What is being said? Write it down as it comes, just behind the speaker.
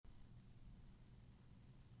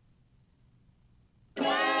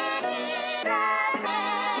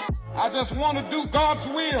just want to do God's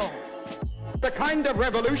will. The kind of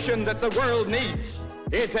revolution that the world needs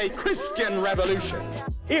is a Christian revolution.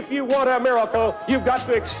 If you want a miracle, you've got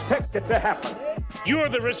to expect it to happen. You are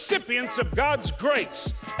the recipients of God's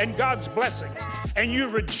grace and God's blessings, and you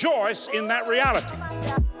rejoice in that reality.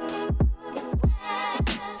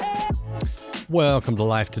 Welcome to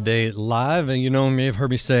Life Today Live. And you may have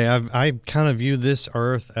heard me say, I kind of view this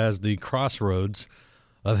earth as the crossroads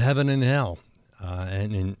of heaven and hell.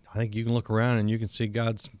 And I think you can look around and you can see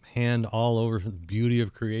God's hand all over the beauty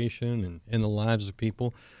of creation and in the lives of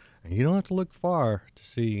people. And you don't have to look far to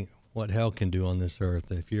see what hell can do on this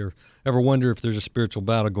earth. If you ever wonder if there's a spiritual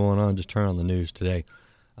battle going on, just turn on the news today,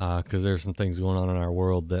 because there's some things going on in our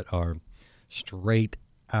world that are straight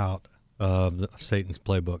out of Satan's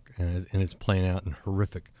playbook, and it's playing out in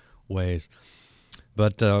horrific ways.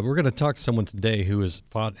 But we're going to talk to someone today who has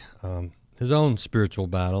fought his own spiritual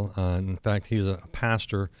battle. In fact, he's a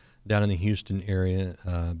pastor down in the Houston area,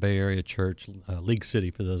 Bay Area church, League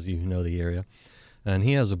City, for those of you who know the area. And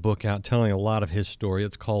he has a book out telling a lot of his story.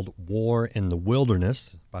 It's called War in the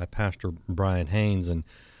Wilderness by Pastor Brian Haynes. And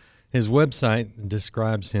his website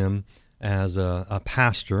describes him as a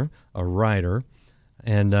pastor, a writer,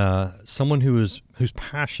 and someone whose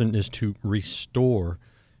passion is to restore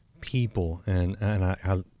people. And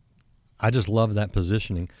I just love that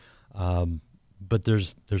positioning. But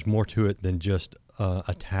there's more to it than just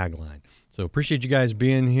a tagline. So appreciate you guys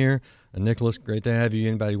being here. Nicholas, great to have you.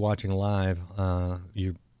 Anybody watching live,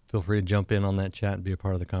 you feel free to jump in on that chat and be a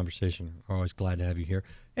part of the conversation. We're always glad to have you here,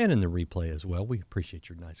 and in the replay as well. We appreciate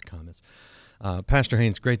your nice comments. Pastor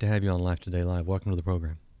Haynes, great to have you on Life Today Live. Welcome to the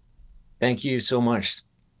program. Thank you so much.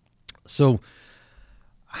 So,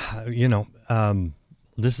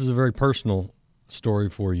 this is a very personal story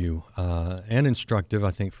for you, and instructive,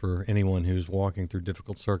 I think, for anyone who's walking through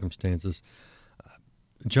difficult circumstances.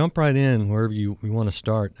 Jump right in wherever you want to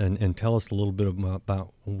start and tell us a little bit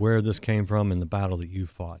about where this came from and the battle that you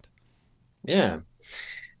fought. Yeah.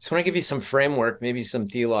 So I want to give you some framework, maybe some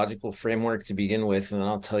theological framework to begin with, and then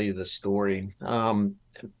I'll tell you the story.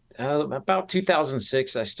 About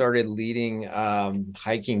 2006, I started leading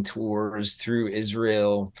hiking tours through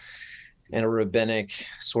Israel in a rabbinic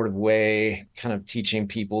sort of way, kind of teaching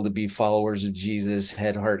people to be followers of Jesus,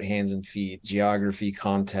 head, heart, hands, and feet, geography,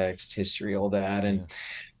 context, history, all that. And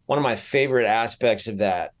one of my favorite aspects of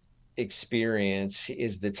that experience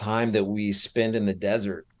is the time that we spend in the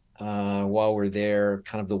desert while we're there,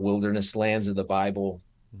 kind of the wilderness lands of the Bible.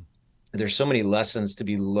 There's so many lessons to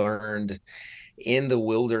be learned in the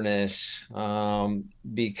wilderness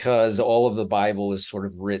because all of the Bible is sort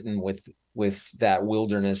of written with that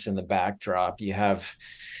wilderness in the backdrop. You have,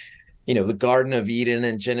 the Garden of Eden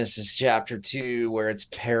in Genesis chapter 2, where it's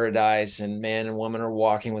paradise and man and woman are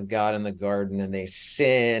walking with God in the garden, and they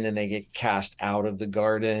sin and they get cast out of the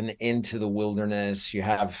garden into the wilderness. You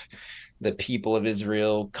have the people of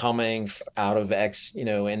Israel coming out of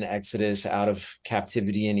in Exodus, out of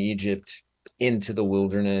captivity in Egypt into the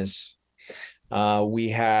wilderness. We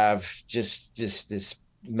have just this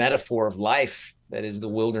metaphor of life that is the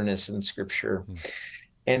wilderness in Scripture.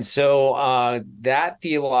 And so that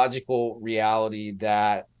theological reality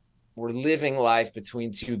that we're living life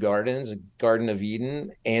between two gardens, a Garden of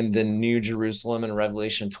Eden and the New Jerusalem in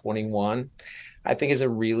Revelation 21, I think is a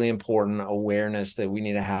really important awareness that we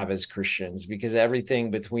need to have as Christians, because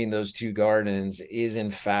everything between those two gardens is in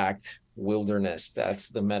fact wilderness. That's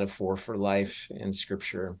the metaphor for life in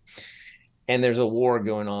Scripture. And there's a war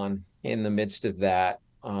going on in the midst of that.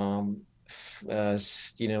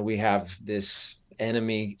 We have this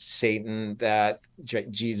enemy, Satan, that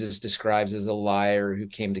Jesus describes as a liar who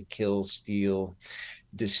came to kill, steal,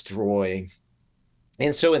 destroy.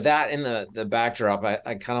 And so with that in the backdrop,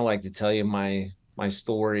 I kind of like to tell you my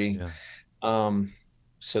story,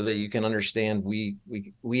 so that you can understand we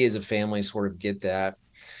as a family sort of get that.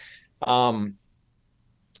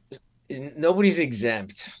 Nobody's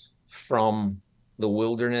exempt from the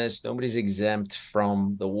wilderness. Nobody's exempt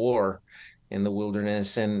from the war in the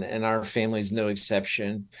wilderness, and our family's no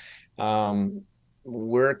exception.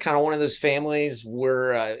 We're kind of one of those families.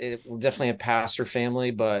 We're definitely a pastor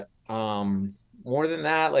family, but more than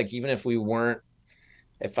that, like even if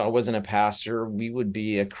I wasn't a pastor, we would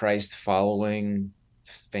be a Christ following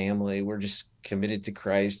family. We're just committed to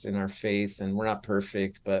Christ and our faith, and we're not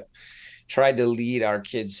perfect, but tried to lead our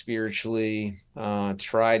kids spiritually,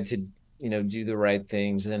 tried to do the right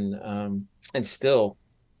things, and still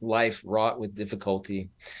life wrought with difficulty.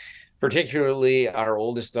 Particularly our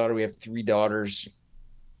oldest daughter. We have three daughters.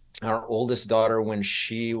 Our oldest daughter, when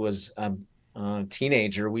she was a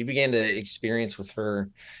teenager, we began to experience with her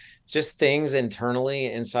just things internally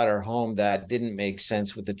inside our home that didn't make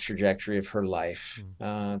sense with the trajectory of her life.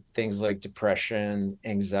 Things like depression,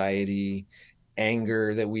 anxiety,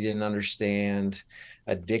 anger that we didn't understand,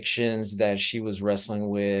 addictions that she was wrestling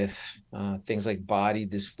with, things like body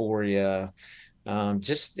dysphoria.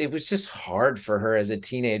 Just it was just hard for her as a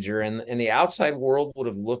teenager, and the outside world would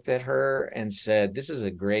have looked at her and said, "This is a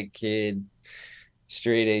great kid,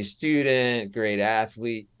 straight A student, great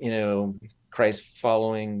athlete, Christ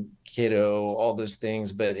following kiddo, all those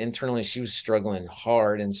things." But internally, she was struggling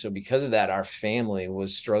hard. And so because of that, our family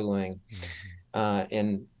was struggling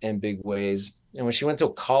in big ways. And when she went to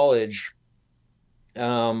college, we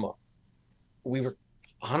were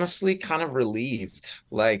honestly kind of relieved.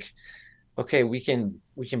 Like, okay, we can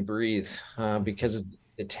breathe because of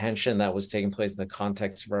the tension that was taking place in the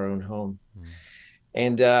context of our own home.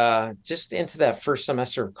 And just into that first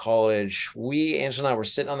semester of college, Angela and I were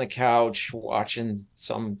sitting on the couch watching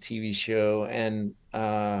some TV show, and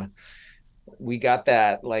we got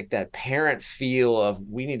that parent feel of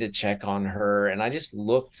we need to check on her. And I just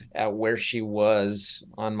looked at where she was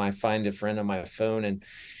on my Find a Friend on my phone, and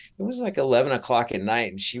it was like 11 o'clock at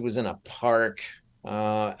night, and she was in a park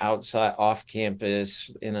outside off campus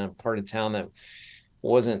in a part of town that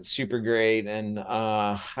wasn't super great. And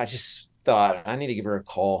I just thought I need to give her a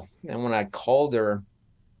call. And when I called her,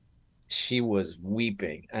 she was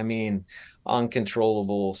weeping. I mean,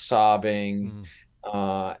 uncontrollable, sobbing,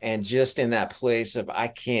 and just in that place of, I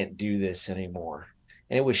can't do this anymore.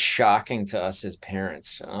 And it was shocking to us as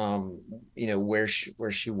parents, where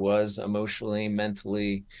she was emotionally,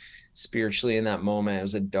 mentally, spiritually in that moment. It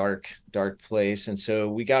was a dark, dark place. And so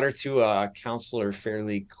we got her to a counselor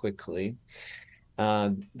fairly quickly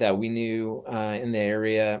that we knew in the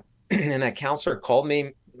area. And that counselor called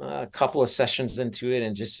me a couple of sessions into it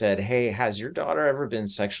and just said, "Hey, has your daughter ever been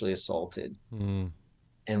sexually assaulted?"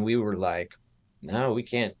 And we were like, "No, we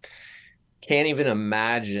can't even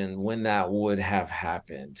imagine when that would have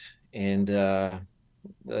happened." And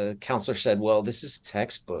the counselor said, "Well, this is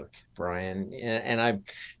textbook, Brian." And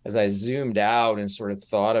as I zoomed out and sort of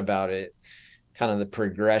thought about it, kind of the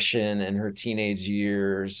progression in her teenage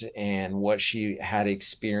years and what she had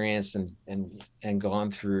experienced and gone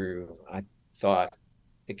through, I thought,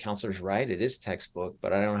 the counselor's right. It is textbook,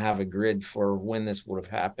 but I don't have a grid for when this would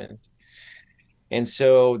have happened. And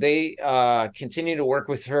so they continued to work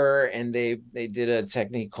with her, and they did a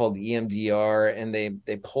technique called EMDR, and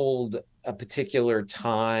they pulled a particular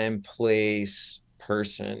time, place,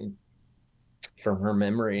 person from her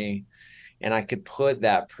memory, and I could put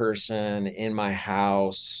that person in my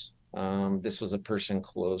house. This was a person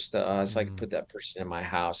close to us. I could put that person in my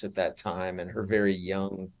house at that time, in her very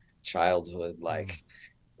young childhood, like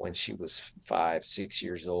when she was 5, 6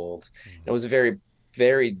 years old. It was a very,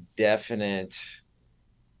 very definite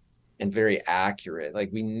and very accurate. Like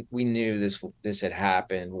we knew this had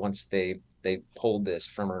happened once they pulled this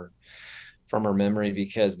from her memory,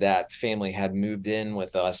 because that family had moved in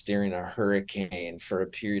with us during a hurricane for a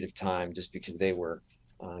period of time, just because they were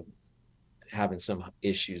having some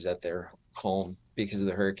issues at their home because of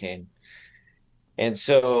the hurricane. And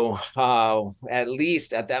so at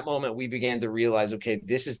least at that moment, we began to realize, okay,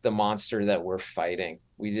 this is the monster that we're fighting.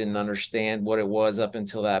 We didn't understand what it was up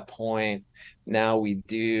until that point. Now we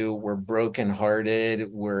do. We're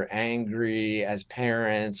brokenhearted. We're angry as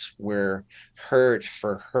parents. We're hurt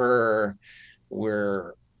for her.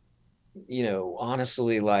 We're,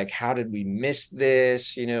 honestly, like, how did we miss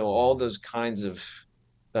this? All those kinds of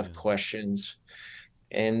questions.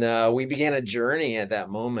 And we began a journey at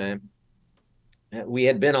that moment. We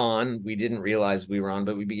had been on, we didn't realize we were on,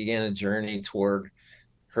 but we began a journey toward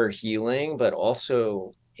her healing, but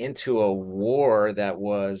also into a war that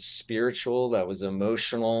was spiritual, that was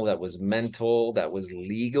emotional, that was mental, that was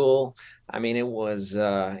legal. I mean, it was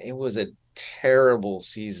a terrible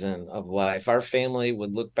season of life. Our family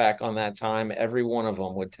would look back on that time. Every one of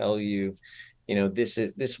them would tell you,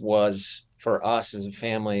 this was, for us as a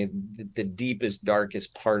family, the deepest,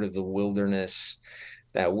 darkest part of the wilderness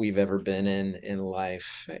that we've ever been in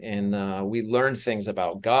life. And we learned things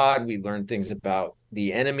about God. We learned things about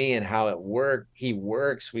the enemy and how he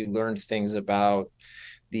works. We learned things about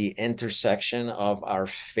the intersection of our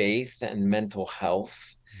faith and mental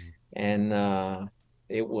health. And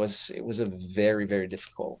it was a very, very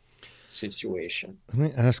difficult situation. Let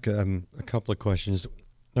me ask a couple of questions.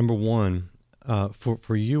 Number one,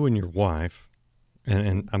 for you and your wife,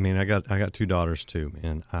 and I mean, I got 2 daughters too,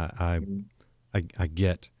 and I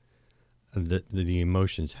get that the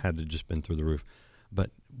emotions had to just been through the roof.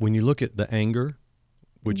 But when you look at the anger,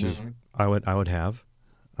 which is I would have,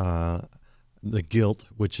 the guilt,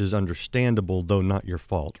 which is understandable, though not your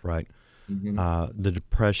fault, right? Mhm. The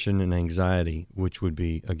depression and anxiety, which would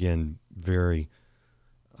be, again, very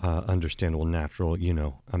understandable, natural.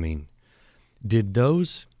 I mean, did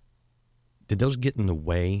those get in the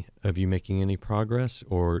way of you making any progress,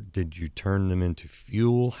 or did you turn them into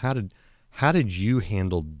fuel? How did you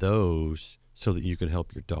handle those so that you could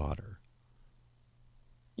help your daughter?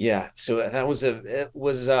 Yeah, so it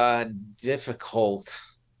was difficult.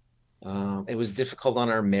 It was difficult on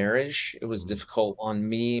our marriage. It was Mm, difficult on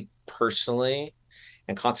me personally,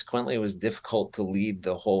 and consequently, it was difficult to lead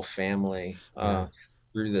the whole family yeah.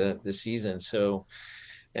 through the season. So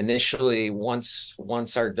initially, once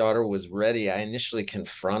our daughter was ready, I initially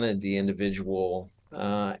confronted the individual,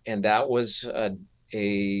 and that was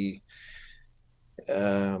a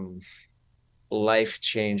um,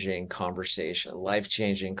 life-changing conversation,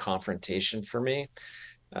 life-changing confrontation for me.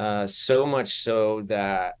 So much so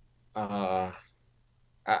that uh,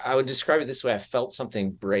 I would describe it this way: I felt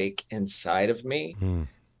something break inside of me Mm,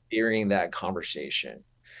 during that conversation,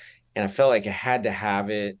 and I felt like I had to have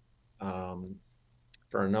it. Um,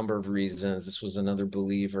 for a number of reasons. This was another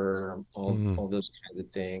believer, mm, all those kinds of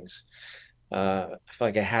things. I feel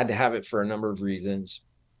like I had to have it for a number of reasons.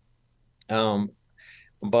 Um,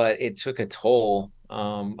 but it took a toll.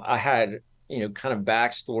 I had, kind of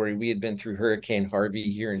backstory. We had been through Hurricane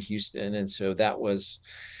Harvey here in Houston, and so that was,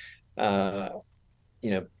 uh,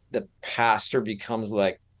 the pastor becomes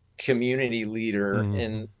like community leader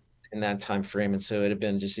mm, in that time frame, and so it had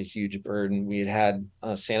been just a huge burden. We had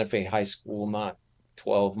Santa Fe High School, not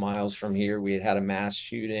 12 miles from here. We had a mass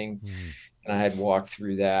shooting, mm, and I had walked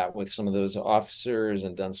through that with some of those officers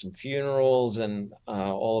and done some funerals and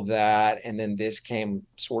all of that. And then this came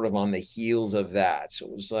sort of on the heels of that. So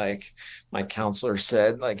it was like my counselor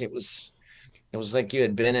said, like it was like you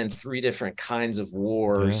had been in three different kinds of yeah.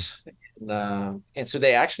 wars. And so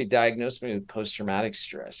they actually diagnosed me with post-traumatic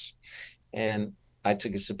stress. And I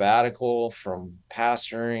took a sabbatical from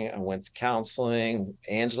pastoring. I went to counseling.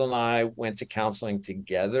 Angela and I went to counseling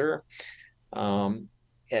together, um,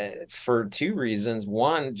 for two reasons.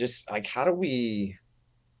 One, just like how do we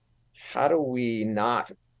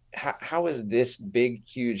not, how is this big,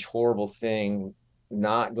 huge, horrible thing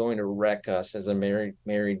not going to wreck us as a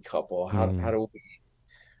married couple? How Mm, do we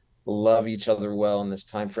love each other well in this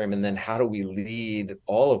time frame, and then how do we lead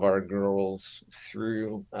all of our girls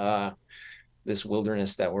through this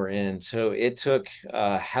wilderness that we're in? So it took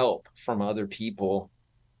help from other people.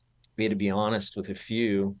 We had to be honest with a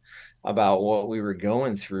few about what we were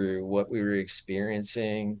going through, what we were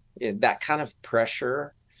experiencing. That kind of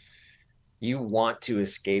pressure, you want to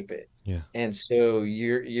escape it, yeah. and so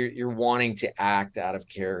you're wanting to act out of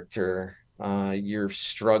character. You're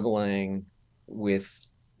struggling with,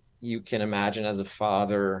 you can imagine, as a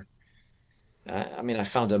father. I mean, I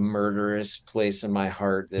found a murderous place in my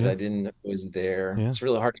heart that Yeah. I didn't know was there. Yeah. It's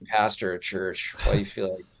really hard to pastor a church. Why you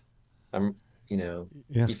feel like I'm,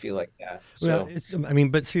 Yeah. you feel like that. Well, So I mean,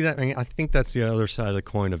 but see that, I mean, I think that's the other side of the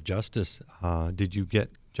coin of justice. Did you get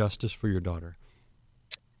justice for your daughter?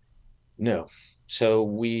 no. So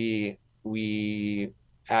we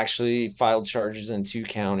actually filed charges in two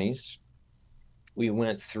counties. We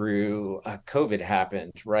went through, COVID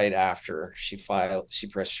happened right after she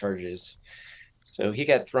pressed charges. So he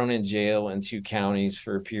got thrown in jail in two counties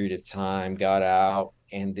for a period of time, got out,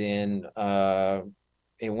 and then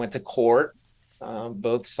it went to court.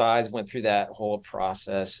 Both sides went through that whole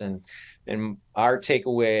process, and our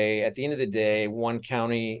takeaway at the end of the day, one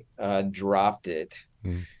county dropped it,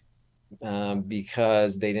 Mm,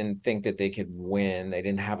 because they didn't think that they could win. They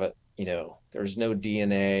didn't have a, there's no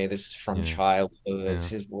DNA. This is from yeah. childhood.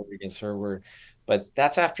 It's Yeah. his word against her word. But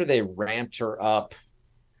that's after they ramped her up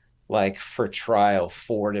like for trial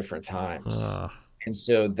four different times. Uh, And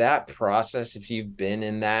so that process, if you've been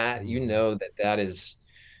in that, you mm, know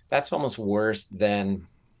that's almost worse than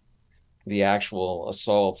the actual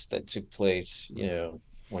assaults that took place,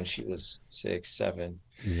 when she was 6, 7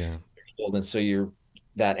 yeah. years old. And so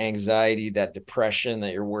that anxiety, that depression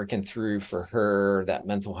that you're working through for her, that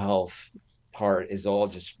mental health part is all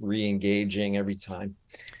just re-engaging every time.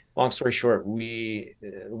 Long story short, we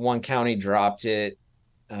one county dropped it,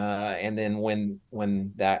 and then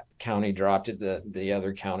when that county dropped it, the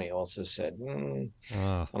other county also said,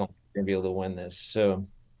 Uh, I don't think we're gonna be able to win this. So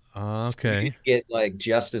you okay. get like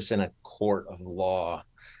justice in a court of law.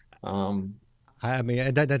 Um, I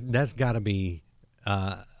mean, that's got to be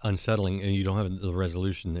unsettling, and you don't have the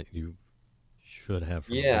resolution that you should have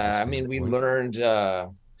from a legal yeah, I mean, we standpoint. learned,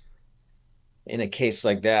 in a case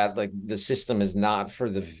like that, like the system is not for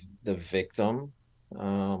the victim.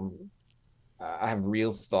 Um, I have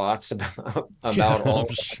real thoughts Yeah, about I'm all of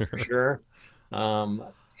that for sure. sure. Um,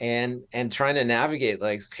 and trying to navigate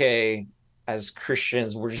like, okay, as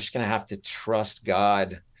Christians, we're just gonna have to trust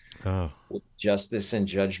God Oh, with justice and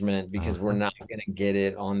judgment because we're uh-huh. not gonna get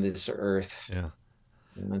it on this earth Yeah.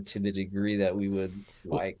 to the degree that we would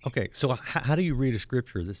Well, like. okay. So how do you read a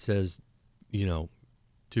scripture that says, you know,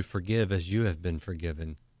 to forgive as you have been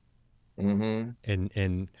forgiven? Hmm.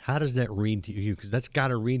 And how does that read to you? Because that's got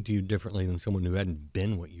to read to you differently than someone who hadn't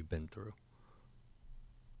been what you've been through.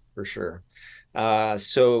 For sure.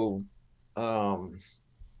 So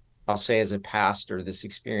I'll say as a pastor, this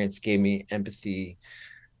experience gave me empathy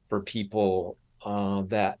for people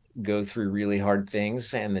that go through really hard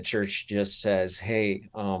things, and the church just says, "Hey,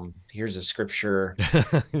 here's a scripture,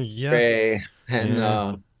 Yeah. pray, and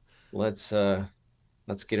Yeah. let's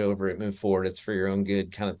let's get over it, move forward. It's for your own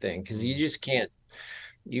good," kind of thing. Because Mm.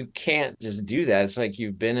 you can't just do that. It's like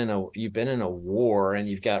you've been in a war and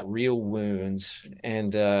you've got real wounds,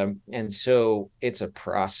 and so it's a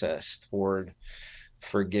process toward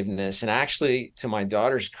forgiveness. And actually, to my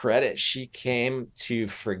daughter's credit, she came to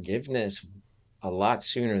forgiveness a lot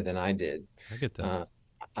sooner than I did. I get that. Uh,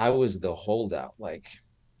 I was the holdout, like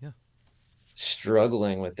Yeah.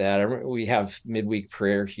 struggling with that. We have midweek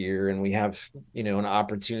prayer here, and we have an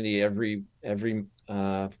opportunity every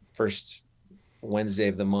first Wednesday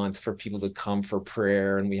of the month for people to come for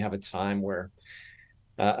prayer, and we have a time where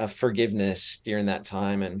of forgiveness during that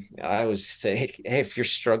time. And I always say, hey, if you're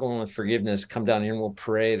struggling with forgiveness, come down here and we'll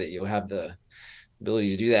pray that you'll have the ability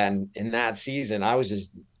to do that. And in that season, I was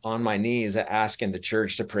just on my knees asking the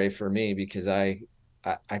church to pray for me because I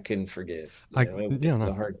couldn't forgive. I It yeah was no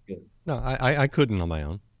a hard feeling. no I couldn't on my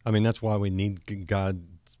own. I mean that's why we need God.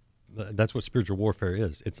 That's what spiritual warfare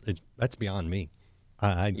is. It's that's beyond me.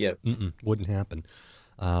 I Yep. wouldn't happen.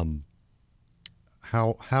 Um,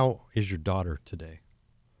 how is your daughter today?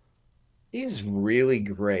 She's really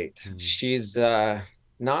great. Mm, She's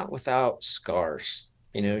not without scars.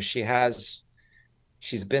 sure.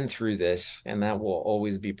 She's been through this, and that will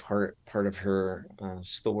always be part of her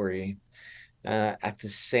story. At the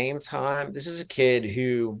same time, this is a kid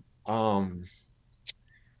who,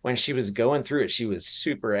 when she was going through it, she was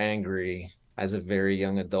super angry as a very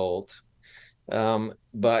young adult.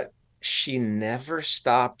 But she never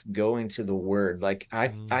stopped going to the word. Like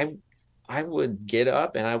Mm, I would get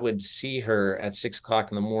up and I would see her at 6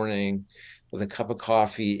 o'clock in the morning with a cup of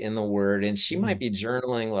coffee in the word, and she might mm. be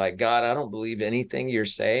journaling like, God, I don't believe anything you're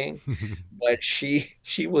saying, but she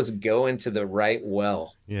was going to the right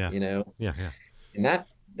well, Yeah, you know, yeah, yeah. and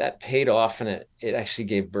that paid off, and it actually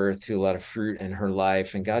gave birth to a lot of fruit in her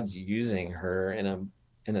life, and Mm, God's using her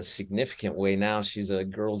in a significant way now. She's a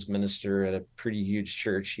girls minister at a pretty huge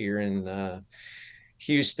church here in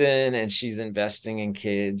Houston, and she's investing in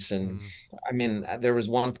kids. And mm. I mean, there was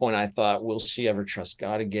one point I thought, will she ever trust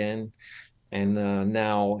God again? And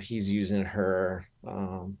now he's using her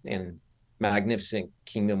in magnificent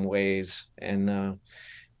kingdom ways. And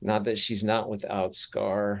not that she's not without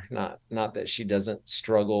scar, not that she doesn't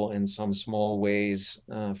struggle in some small ways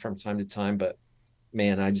from time to time, but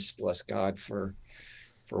man, I just bless God for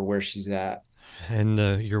where she's at.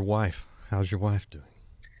 And your wife, how's your wife doing?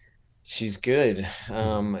 She's good.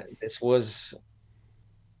 Mhm. This was,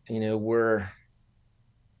 we're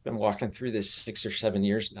been walking through this 6 or 7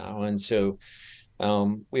 years now, and so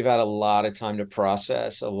we've had a lot of time to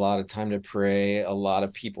process, a lot of time to pray, a lot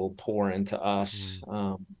of people pour into us,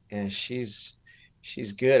 Mm, and she's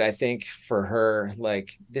good. I think for her,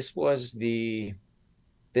 like this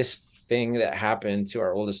thing that happened to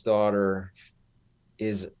our oldest daughter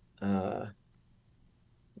is uh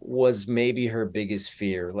was maybe her biggest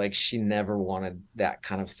fear. Like she never wanted that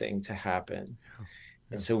kind of thing to happen. yeah,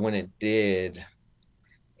 And yeah, so when it did,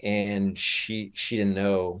 and she didn't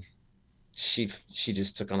know, she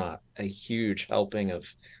just took on a huge helping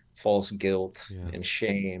of false guilt yeah, and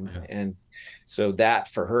shame. yeah, And so that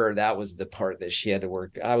for her, that was the part that she had to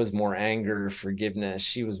work. I was more anger, forgiveness.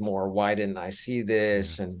 She was more, why didn't I see yeah.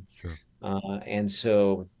 this? Sure. And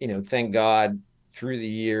so, thank God through the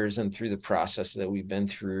years and through the process that we've been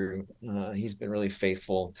through, he's been really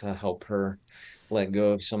faithful to help her let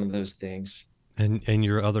go of some of those things. And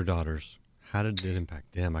your other daughters, how did it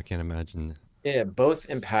impact them? I can't imagine. Yeah, both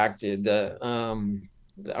impacted.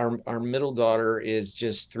 Our middle daughter is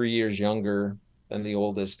just 3 years younger than the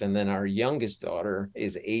oldest, and then our youngest daughter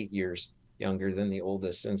is 8 years younger than the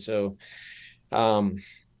oldest. And so um,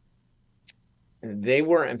 they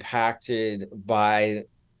were impacted by,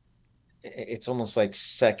 it's almost like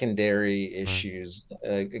secondary Right. issues,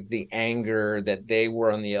 the anger that they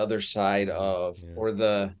were on the other side Mm, of, yeah. or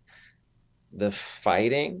the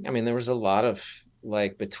fighting. I mean, there was a lot of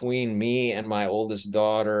like between me and my oldest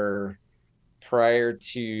daughter prior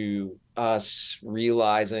to us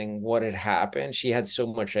realizing what had happened. She had so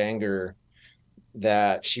much anger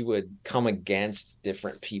that she would come against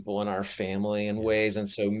different people in our family in ways. And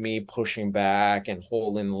so me pushing back and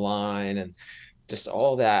holding the line and just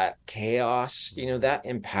all that chaos, that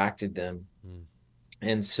impacted them. Mm.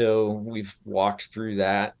 And so we've walked through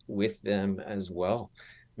that with them as well.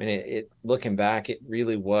 I mean, looking back, it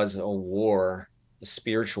really was a war, a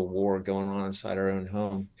spiritual war going on inside our own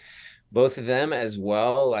home. Both of them as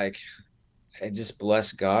well. Like, I just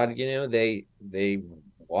bless God. They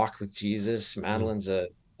walk with Jesus. Mm. Madeline's a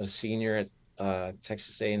senior at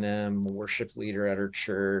Texas A&M, worship leader at her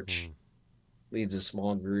church, Mm. leads a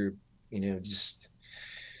small group. Just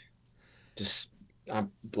I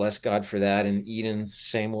bless God for that. And Eden,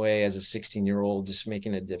 same way as a 16-year-old, just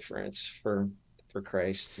making a difference for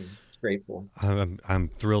Christ, and grateful. I'm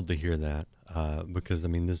thrilled to hear that, because I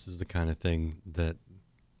mean this is the kind of thing that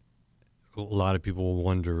a lot of people will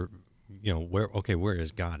wonder, where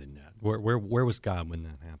is God in that? Where was God when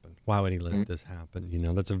that happened? Why would He let this happen?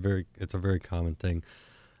 It's a very common thing.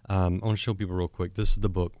 I want to show people real quick. This is the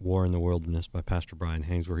book War in the Wilderness by Pastor Brian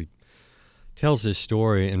Haynes, where he tells his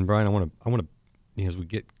story. And Brian, I want to, as we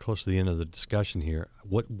get close to the end of the discussion here,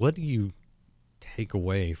 what do you take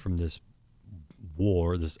away from this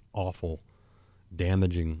war, this awful,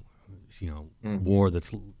 damaging, war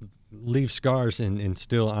that's leaves scars and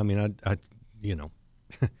still, I mean,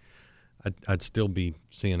 I'd still be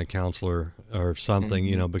seeing a counselor or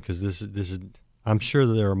something, because this is, I'm sure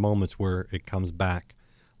that there are moments where it comes back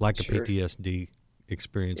like a PTSD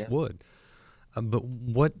experience would. But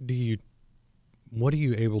what are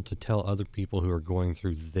you able to tell other people who are going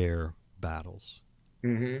through their battles?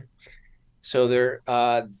 Mm-hmm. So there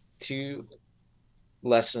are two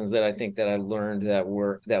lessons that I think that I learned that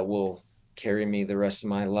will carry me the rest of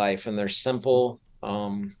my life, and they're simple.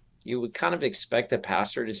 You would kind of expect a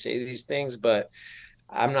pastor to say these things, but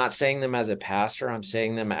I'm not saying them as a pastor. I'm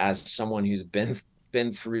saying them as someone who's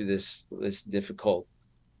been through this difficult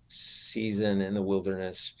season in the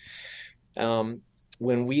wilderness.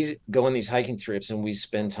 When we go on these hiking trips and we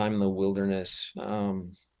spend time in the wilderness,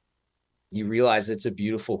 you realize it's a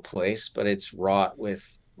beautiful place, but it's wrought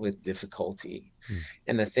with difficulty.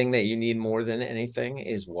 And the thing that you need more than anything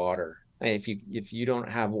is water. If you don't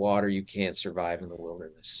have water, you can't survive in the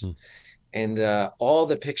wilderness. And all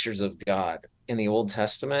the pictures of God in the Old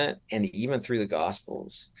Testament and even through the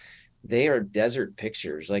Gospels, they are desert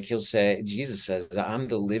pictures. Like Jesus says, I'm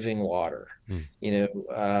the living water.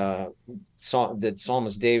 The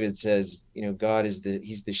psalmist David says, God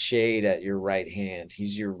he's the shade at your right hand.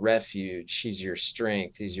 He's your refuge. He's your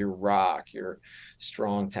strength. He's your rock, your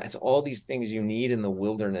strong It's all these things you need in the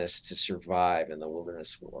wilderness to survive in the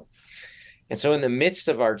wilderness war. And so in the midst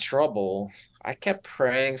of our trouble, I kept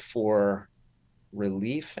praying for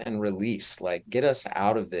relief and release, like get us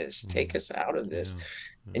out of this, take us out of this.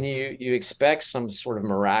 And you expect some sort of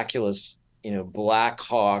miraculous, Black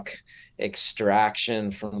Hawk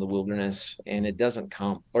extraction from the wilderness, and it doesn't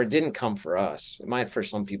come, or it didn't come for us. It might for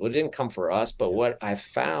some people, it didn't come for us. But what I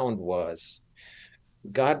found was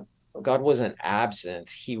God wasn't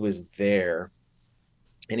absent. He was there,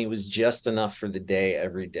 and He was just enough for the day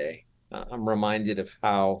every day. I'm reminded of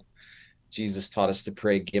how Jesus taught us to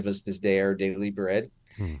pray, give us this day our daily bread.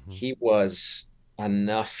 He was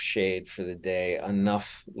enough shade for the day,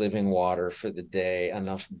 enough living water for the day,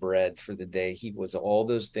 enough bread for the day. He was all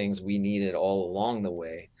those things we needed all along the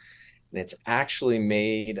way. And it's actually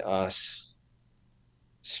made us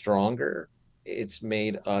stronger. It's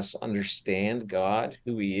made us understand God,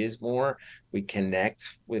 who He is more. We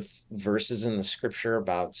connect with verses in the scripture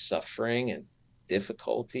about suffering and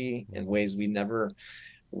difficulty in ways we never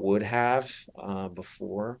would have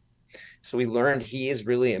before. So we learned He is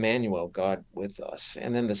really Emmanuel, God with us.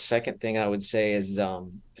 And then the second thing I would say is,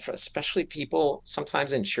 especially people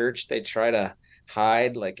sometimes in church, they try to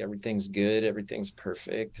hide like everything's good, everything's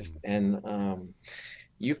perfect. And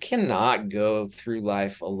you cannot go through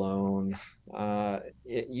life alone.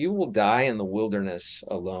 You will die in the wilderness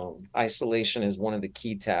alone. Isolation is one of the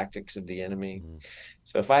key tactics of the enemy.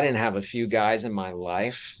 So if I didn't have a few guys in my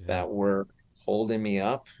life that were holding me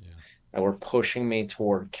up, that were pushing me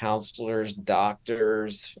toward counselors,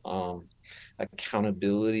 doctors,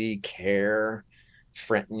 accountability, care,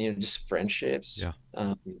 just friendships.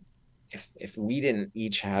 If we didn't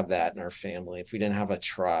each have that in our family, if we didn't have a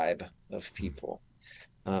tribe of people,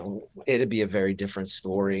 it'd be a very different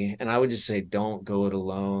story. And I would just say, don't go it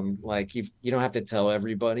alone. Like you don't have to tell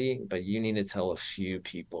everybody, but you need to tell a few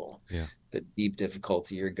people Yeah. the deep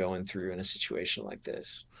difficulty you're going through in a situation like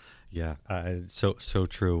this. Yeah, so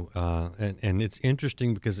true, and it's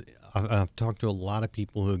interesting because I've talked to a lot of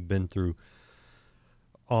people who have been through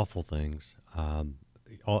awful things,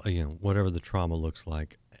 whatever the trauma looks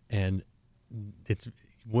like, and it's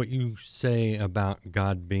what you say about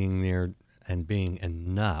God being there and being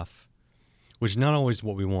enough, which is not always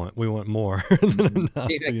what we want. We want more than enough.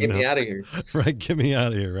 Yeah, get me out of here, right? Get me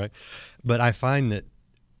out of here, right? But I find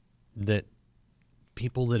that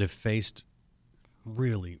people that have faced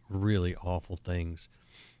really, really awful things,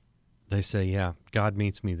 they say, yeah, God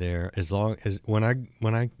meets me there as long as when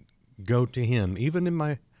I go to him, even in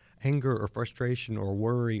my anger or frustration or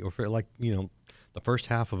worry or fear, like, the first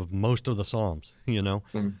half of most of the Psalms,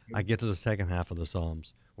 I get to the second half of the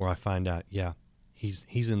Psalms where I find out, yeah,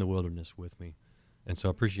 he's in the wilderness with me. And so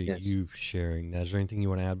I appreciate you sharing that. Is there anything you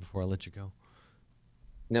want to add before I let you go?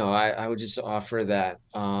 No, I would just offer that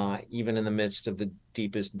even in the midst of the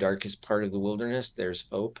deepest, darkest part of the wilderness, there's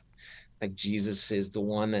hope. Like Jesus is the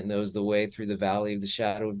one that knows the way through the valley of the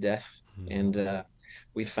shadow of death. Mm-hmm. And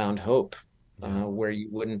we found hope Yeah. where you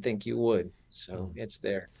wouldn't think you would. So Mm. it's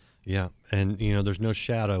there. Yeah. And, there's no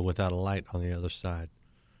shadow without a light on the other side.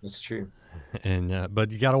 It's true. And,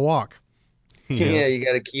 but you got to walk. Yeah, you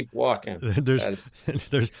got to keep walking. There's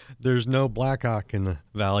there's no Black Hawk in the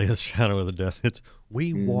valley of the shadow of the death. It's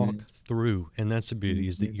we walk through, and that's the beauty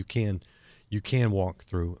is that you can walk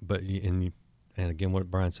through. But and again, what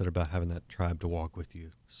Brian said about having that tribe to walk with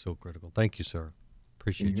you, so critical. Thank you, sir.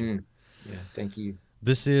 Appreciate you. Yeah, thank you.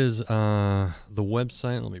 This is the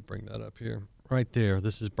website. Let me bring that up here. Right there.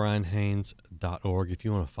 This is brianhaynes.org. If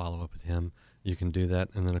you want to follow up with him, you can do that.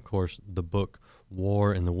 And then, of course, the book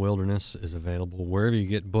War in the Wilderness is available wherever you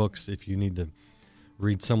get books. If you need to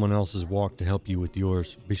read someone else's walk to help you with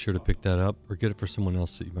yours, be sure to pick that up or get it for someone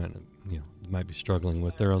else that you might be struggling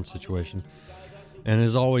with their own situation. And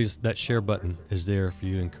as always, that share button is there for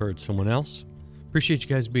you to encourage someone else. Appreciate you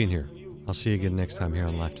guys being here. I'll see you again next time here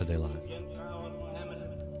on Life Today Live.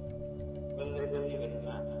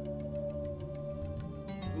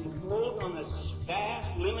 We float on the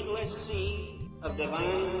vast, limitless sea of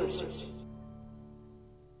divine mercy.